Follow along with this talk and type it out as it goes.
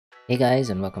Hey guys,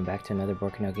 and welcome back to another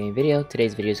Broken Game video.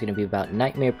 Today's video is going to be about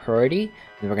Nightmare priority,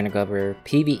 and we're going to cover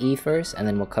PvE first, and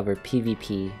then we'll cover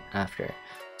PvP after.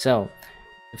 So,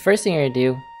 the first thing you're going to do,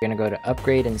 you're going to go to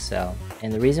Upgrade and Sell.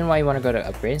 And the reason why you want to go to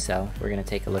Upgrade and Sell, we're going to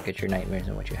take a look at your nightmares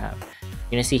and what you have.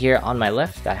 You're going to see here on my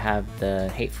left, I have the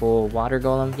Hateful Water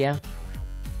Golem, yeah?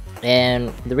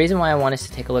 And the reason why I want us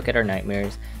to take a look at our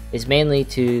nightmares is mainly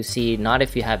to see not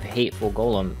if you have Hateful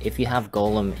Golem, if you have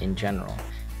Golem in general.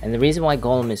 And the reason why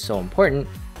Golem is so important,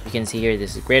 you can see here,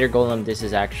 this is Greater Golem. This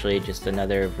is actually just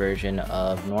another version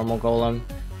of normal Golem.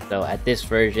 So at this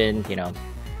version, you know,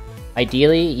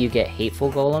 ideally you get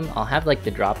Hateful Golem. I'll have like the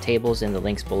drop tables in the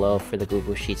links below for the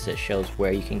Google Sheets that shows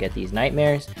where you can get these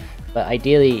nightmares. But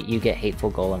ideally you get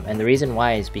Hateful Golem. And the reason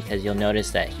why is because you'll notice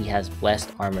that he has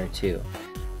Blessed Armor too.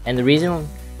 And the reason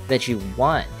that you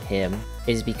want him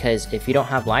is because if you don't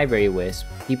have Library Wisp,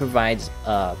 he provides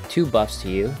two buffs to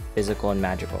you, physical and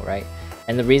magical, right?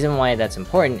 And the reason why that's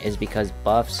important is because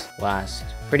buffs last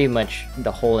pretty much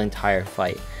the whole entire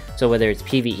fight. So whether it's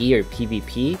PvE or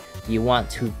PvP, you want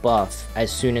to buff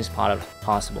as soon as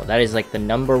possible. That is like the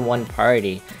 #1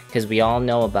 priority, because we all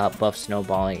know about buff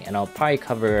snowballing, and I'll probably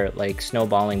cover like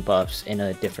snowballing buffs in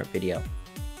a different video.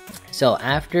 So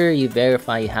after you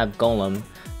verify you have Golem,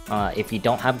 if you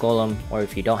don't have Golem or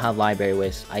if you don't have Library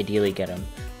Wisp, ideally get him.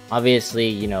 Obviously,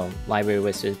 you know, Library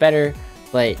Wisp is better,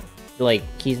 but like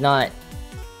he's not,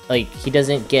 like he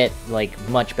doesn't get like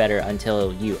much better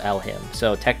until you L him.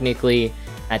 So technically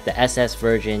at the SS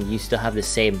version, you still have the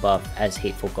same buff as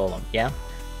Hateful Golem, yeah?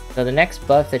 So the next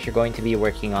buff that you're going to be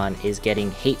working on is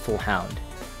getting Hateful Hound.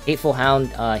 Hateful Hound,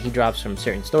 he drops from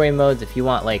certain story modes. If you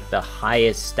want like the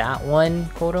highest stat one,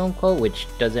 quote unquote, which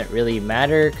doesn't really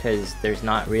matter because there's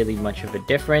not really much of a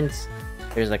difference.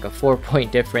 There's like a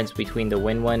 4-point difference between the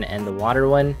wind one and the water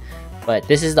one. But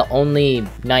this is the only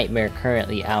nightmare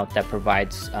currently out that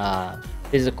provides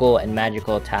physical and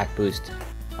magical attack boost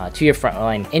to your front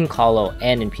line in Colo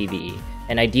and in PvE.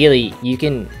 And ideally, you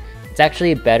can, it's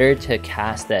actually better to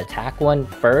cast the attack one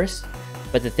first.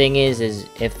 But the thing is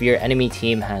if your enemy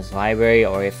team has Library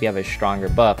or if you have a stronger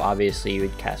buff, obviously you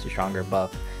would cast a stronger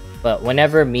buff. But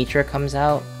whenever Mitra comes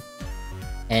out,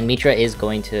 and Mitra is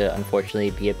going to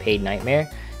unfortunately be a paid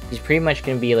nightmare, he's pretty much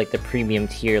going to be like the premium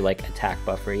tier like attack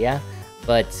buffer, yeah?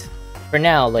 But for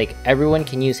now, like everyone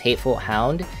can use Hateful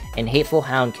Hound, and Hateful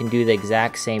Hound can do the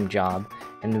exact same job.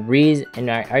 And the reason, and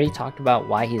I already talked about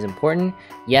why he's important.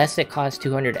 Yes, it costs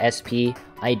 200 SP.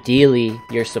 Ideally,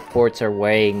 your supports are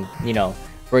wearing, you know,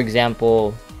 for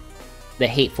example, the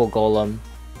Hateful Golem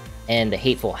and the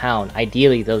Hateful Hound.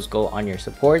 Ideally, those go on your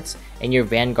supports, and your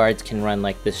vanguards can run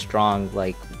like the strong,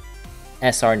 like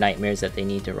SR nightmares that they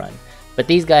need to run. But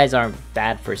these guys aren't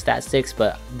bad for stat sticks,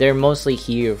 but they're mostly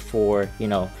here for, you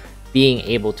know, being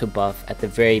able to buff at the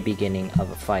very beginning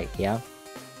of a fight, yeah?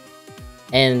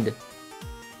 And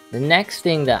the next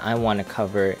thing that I want to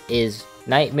cover is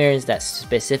nightmares that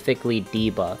specifically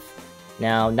debuff.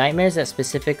 Now, nightmares that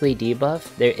specifically debuff,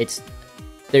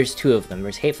 there's two of them.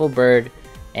 There's Hateful Bird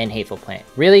and Hateful Plant.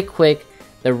 Really quick,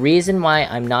 the reason why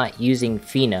I'm not using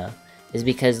Fina is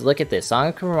because look at this. Song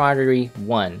of Camaraderie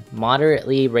 1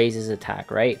 moderately raises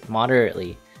attack, right?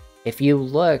 Moderately. If you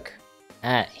look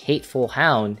at Hateful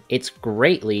Hound, it's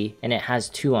greatly, and it has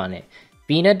 2 on it.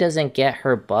 Fina doesn't get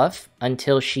her buff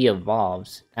until she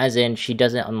evolves, as in she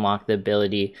doesn't unlock the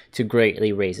ability to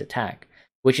greatly raise attack,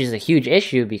 which is a huge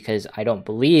issue because I don't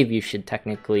believe you should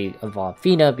technically evolve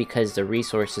Fina because the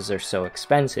resources are so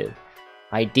expensive.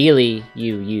 Ideally,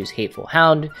 you use Hateful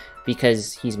Hound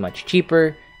because he's much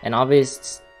cheaper, and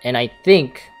I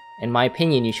think, in my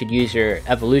opinion, you should use your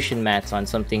evolution mats on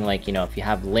something like, you know, if you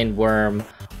have Lindworm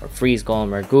or Freeze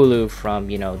Golem or Gulu from,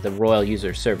 you know, the Royal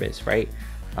User Service, right?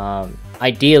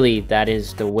 Ideally, that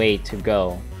is the way to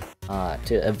go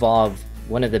to evolve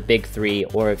one of the big 3,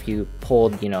 or if you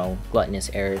pulled, you know,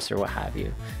 Gluttonous Heiress or what have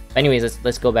you. Anyways,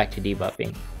 let's go back to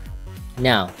debuffing.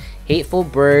 Now, Hateful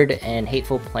Bird and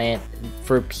Hateful Plant,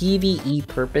 for PvE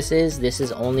purposes, this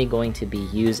is only going to be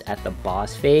used at the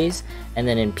boss phase, and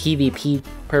then in PvP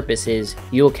purposes,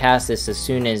 you'll cast this as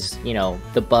soon as, you know,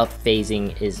 the buff phase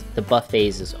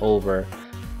is over,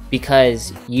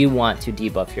 because you want to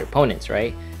debuff your opponents,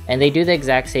 right? And they do the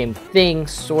exact same thing,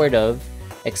 sort of,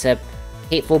 except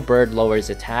Hateful Bird lowers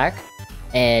attack,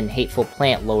 and Hateful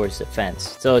Plant lowers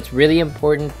defense. So it's really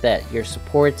important that your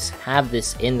supports have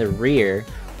this in the rear,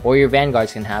 or your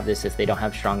vanguards can have this if they don't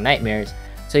have strong nightmares,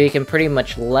 so you can pretty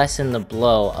much lessen the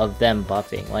blow of them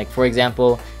buffing. Like for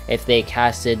example, if they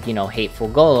casted, you know, Hateful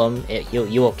Golem,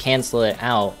 you will cancel it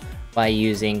out by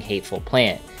using Hateful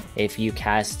Plant. If you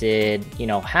casted, you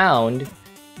know, Hound,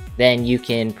 then you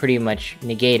can pretty much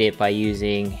negate it by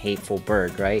using Hateful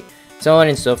Bird, right? So on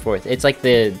and so forth. It's like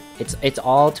it's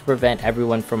all to prevent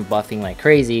everyone from buffing like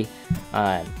crazy,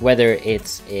 whether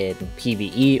it's in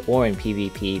PvE or in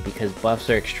PvP, because buffs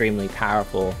are extremely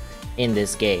powerful in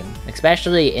this game,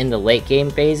 especially in the late game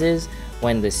phases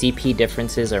when the CP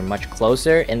differences are much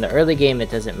closer. In the early game,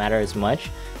 it doesn't matter as much,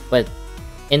 but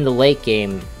in the late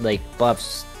game, like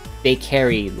buffs, they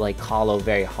carry like Hollow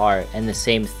very hard, and the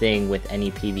same thing with any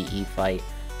PvE fight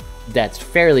that's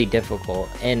fairly difficult.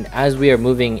 And as we are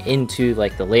moving into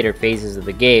like the later phases of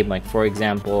the game, like for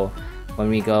example when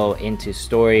we go into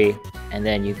story and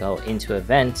then you go into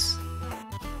events,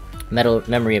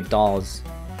 Memory of Dolls,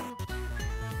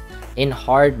 in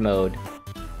hard mode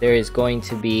there is going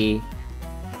to be,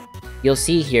 you'll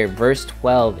see here, verse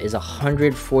 12 is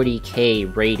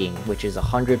 140k rating, which is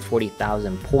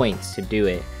 140,000 points to do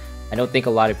it. I don't think a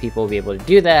lot of people will be able to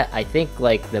do that. I think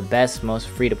like the best, most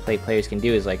free-to-play players can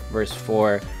do is like verse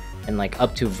 4 and like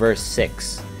up to verse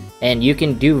 6. And you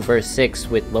can do verse 6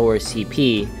 with lower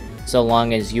CP so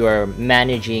long as you are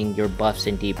managing your buffs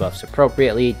and debuffs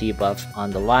appropriately. Debuff on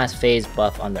the last phase,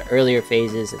 buff on the earlier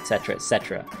phases, etc,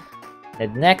 etc. The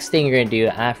next thing you're going to do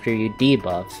after you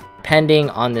debuff, depending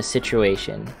on the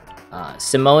situation.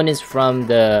 Simone is from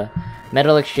the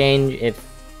Metal Exchange. If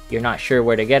you're not sure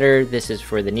where to get her, this is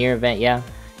for the Nier event. Yeah,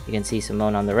 you can see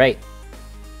Simone on the right.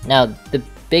 Now the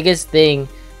biggest thing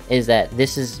is that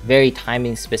this is very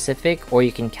timing specific, or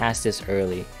you can cast this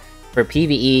early. For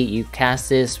PvE, you cast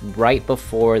this right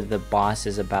before the boss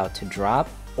is about to drop,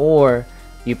 or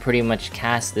you pretty much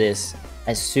cast this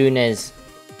as soon as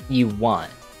you want.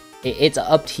 It's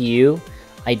up to you.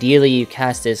 Ideally you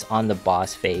cast this on the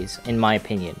boss phase, in my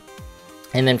opinion.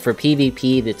 And then for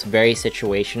PvP, that's very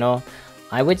situational.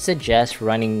 I would suggest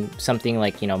running something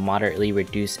like, moderately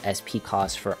reduced SP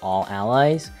cost for all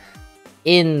allies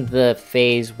in the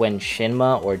phase when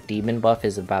Shinma or Demon buff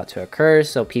is about to occur,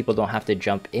 so people don't have to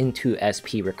jump into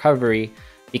SP recovery,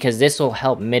 because this will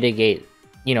help mitigate,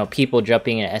 people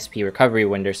jumping in SP recovery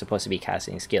when they're supposed to be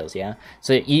casting skills, yeah?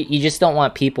 So you just don't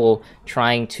want people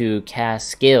trying to cast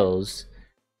skills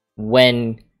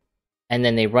and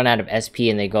then they run out of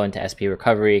SP and they go into SP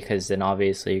recovery, because then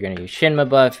obviously you're going to use Shinma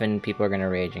buff and people are going to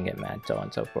rage and get mad, so on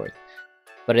and so forth.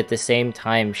 But at the same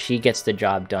time, she gets the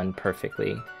job done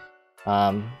perfectly.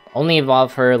 Only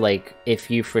evolve her like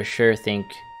if you for sure think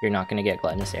you're not going to get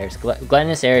Gluttonous Heiress.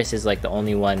 Gluttonous Heiress is like the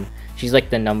only one, she's like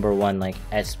the #1 like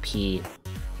SP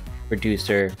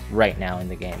reducer right now in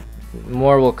the game.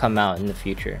 More will come out in the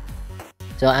future.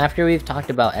 So after we've talked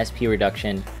about SP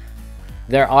reduction,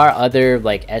 there are other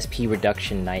like SP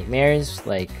reduction nightmares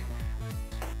like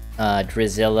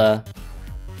Drizilla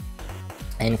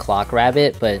and Clock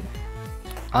Rabbit, but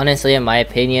honestly in my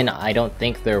opinion I don't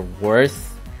think they're worth,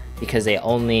 because they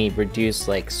only reduce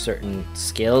like certain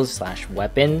skills /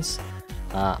 weapons.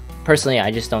 Personally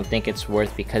I just don't think it's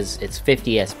worth, because it's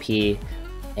 50 SP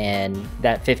and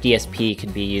that 50 SP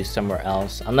could be used somewhere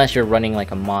else. Unless you're running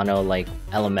like a mono like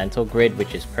elemental grid,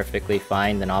 which is perfectly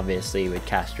fine, then obviously you would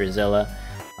cast Drizilla.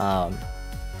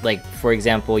 Like for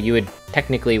example, you would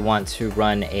technically want to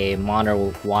run a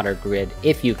mono water grid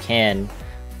if you can,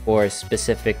 or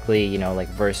specifically like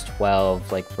verse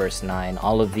 12, like verse 9,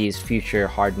 all of these future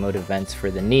hard mode events for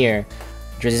the Nier.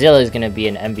 Drizilla is going to be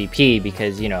an MVP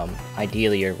because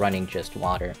ideally you're running just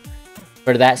water.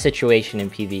 For that situation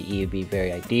in PvE, it would be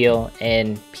very ideal.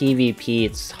 In PvP,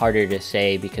 it's harder to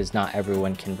say because not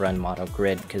everyone can run mono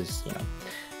grid, because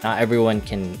not everyone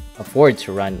can afford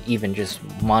to run even just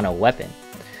mono weapon.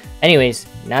 Anyways,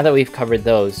 now that we've covered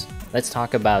those, let's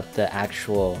talk about the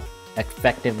actual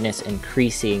effectiveness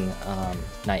increasing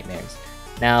nightmares.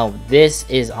 Now this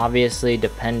is obviously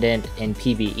dependent in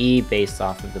PvE based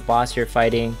off of the boss you're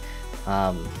fighting.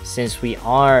 Since we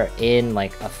are in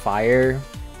like a fire,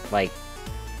 like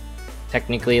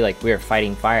technically like we are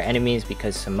fighting fire enemies,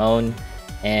 because Simone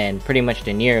and pretty much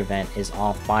the Nier event is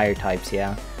all fire types,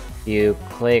 yeah? You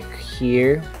click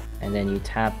here and then you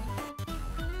tap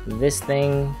this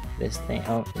thing,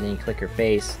 oh, and then you click her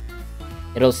face.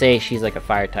 It'll say she's like a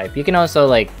fire type. You can also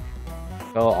like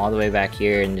go all the way back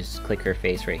here and just click her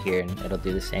face right here and it'll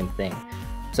do the same thing.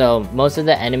 So most of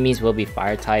the enemies will be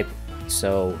fire type,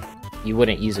 so you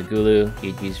wouldn't use a Gulu,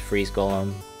 you'd use Freeze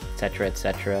Golem, etc,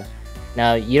 etc.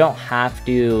 Now you don't have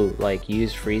to like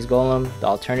use Freeze Golem. The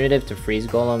alternative to Freeze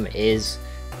Golem is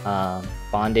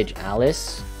Bondage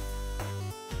Alice,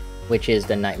 which is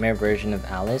the nightmare version of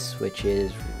Alice, which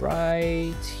is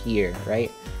right here,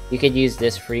 right? You could use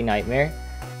this free nightmare.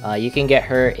 You can get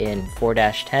her in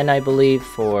 4-10, I believe,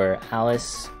 for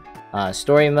Alice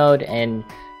story mode, and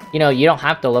you know, you don't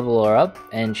have to level her up,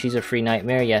 and she's a free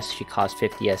nightmare. Yes, she costs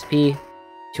 50 SP,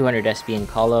 200 SP in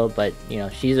Colo, but you know,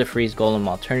 she's a freeze golem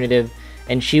alternative,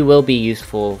 and she will be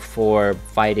useful for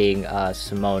fighting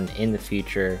Simone in the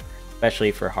future,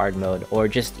 especially for hard mode, or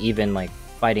just even like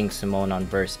fighting Simone on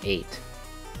verse 8.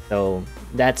 So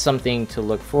that's something to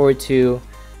look forward to.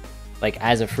 Like,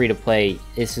 as a free to play,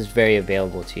 this is very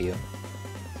available to you.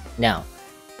 Now,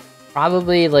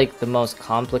 probably like the most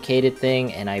complicated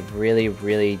thing, and I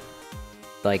really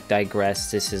like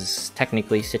digress, this is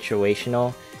technically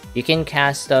situational. You can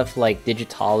cast stuff like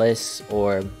Digitalis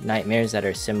or nightmares that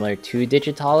are similar to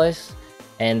Digitalis,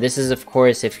 and this is of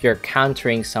course if you're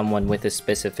countering someone with a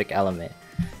specific element.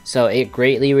 So it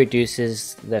greatly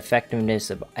reduces the effectiveness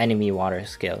of enemy water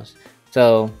skills.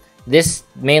 So this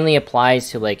mainly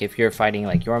applies to like if you're fighting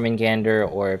like Jormungandr,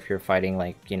 or if you're fighting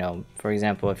like, you know, for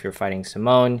example, if you're fighting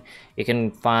Simone, you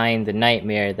can find the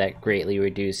nightmare that greatly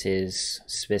reduces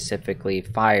specifically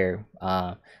fire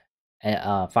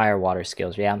water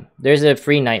skills. Yeah, there's a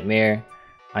free nightmare,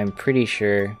 I'm pretty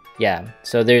sure. Yeah,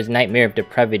 so there's Nightmare of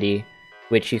Depravity,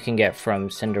 which you can get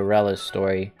from Cinderella's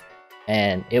story,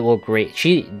 and it will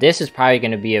this is probably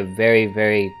going to be a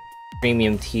very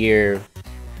premium tier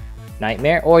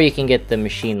nightmare. Or you can get the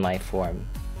Machine Life form.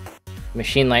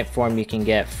 Machine Life form you can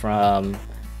get from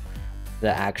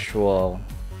the actual,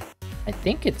 I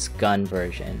think it's gun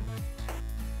version.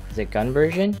 Is it gun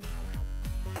version?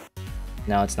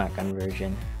 No, it's not gun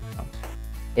version. No.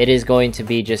 It is going to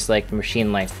be just like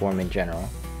Machine Life form in general.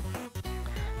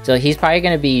 So he's probably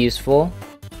going to be useful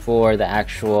for the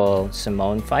actual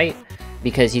Simone fight,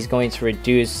 because he's going to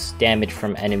reduce damage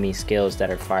from enemy skills that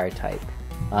are fire type.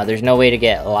 There's no way to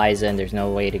get Eliza, and there's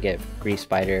no way to get Grief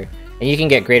Spider, and you can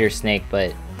get Greater Snake,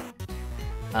 but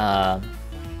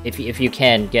if you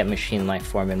can, get Machine Life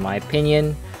form in my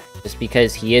opinion, just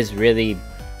because he is really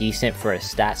decent for a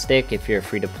stat stick if you're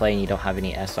free to play and you don't have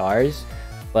any SRs.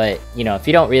 But you know, if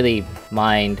you don't really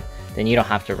mind, then you don't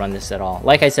have to run this at all.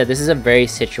 Like I said, this is a very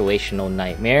situational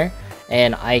nightmare,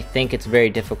 and I think it's very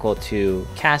difficult to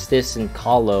cast this in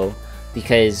Colo,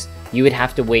 because you would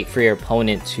have to wait for your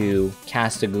opponent to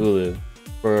cast a Gulu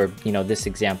for, you know, this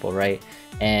example, right?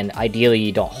 And ideally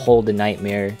you don't hold a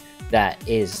nightmare that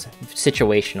is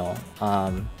situational.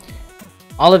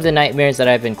 All of the nightmares that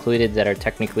I've included that are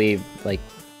technically like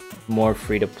more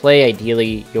free to play,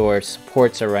 ideally your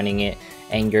supports are running it,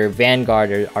 and your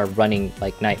Vanguard are running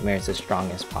like nightmares as strong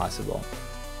as possible.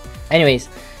 Anyways,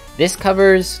 this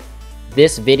covers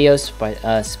this video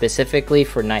specifically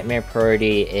for Nightmare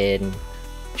Priority in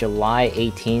July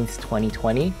 18th,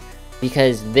 2020,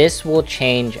 because this will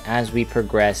change as we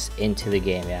progress into the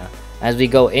game. Yeah, as we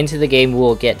go into the game,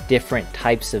 we'll get different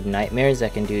types of nightmares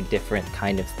that can do different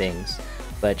kind of things.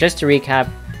 But just to recap,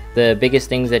 the biggest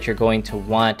things that you're going to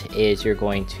want is you're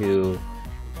going to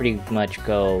pretty much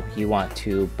you want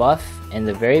to buff in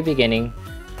the very beginning.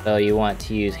 So you want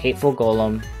to use Hateful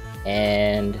Golem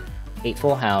and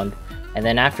Hateful Hound, and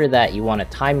then after that you want to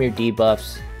time your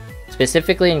debuffs.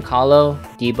 Specifically in Colo,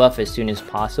 debuff as soon as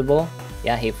possible.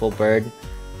 Yeah, Hateful Bird,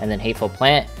 and then Hateful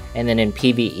Plant, and then in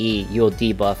PvE you'll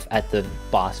debuff at the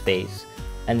boss phase.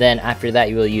 And then after that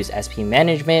you will use SP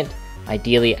management,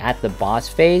 ideally at the boss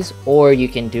phase, or you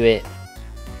can do it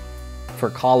for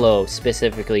Colo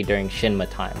specifically during Shinma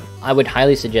time. I would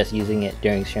highly suggest using it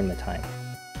during Shinma time.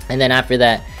 And then after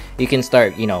that you can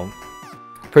start, you know,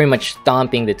 pretty much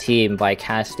stomping the team by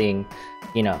casting,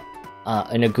 you know,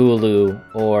 an Agulu,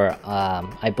 or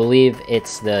I believe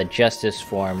it's the Justice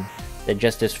form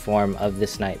of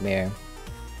this nightmare.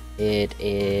 It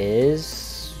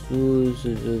is,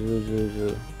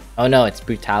 oh no, it's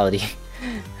Brutality.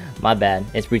 My bad,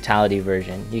 it's Brutality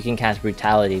version. You can cast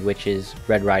Brutality, which is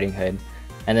Red Riding Hood,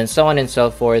 and then so on and so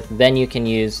forth. Then you can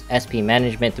use SP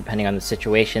management depending on the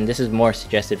situation. This is more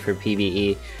suggested for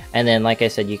PvE. And then like I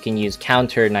said, you can use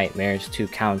counter nightmares to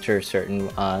counter certain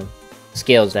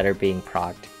skills that are being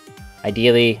procced.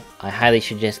 Ideally, I highly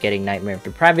suggest getting Nightmare of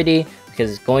Depravity,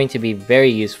 because it's going to be very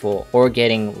useful, or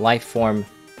getting Life Form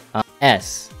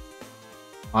S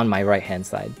on my right hand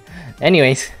side.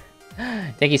 Anyways,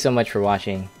 thank you so much for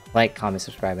watching. Like, comment,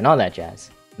 subscribe, and all that jazz.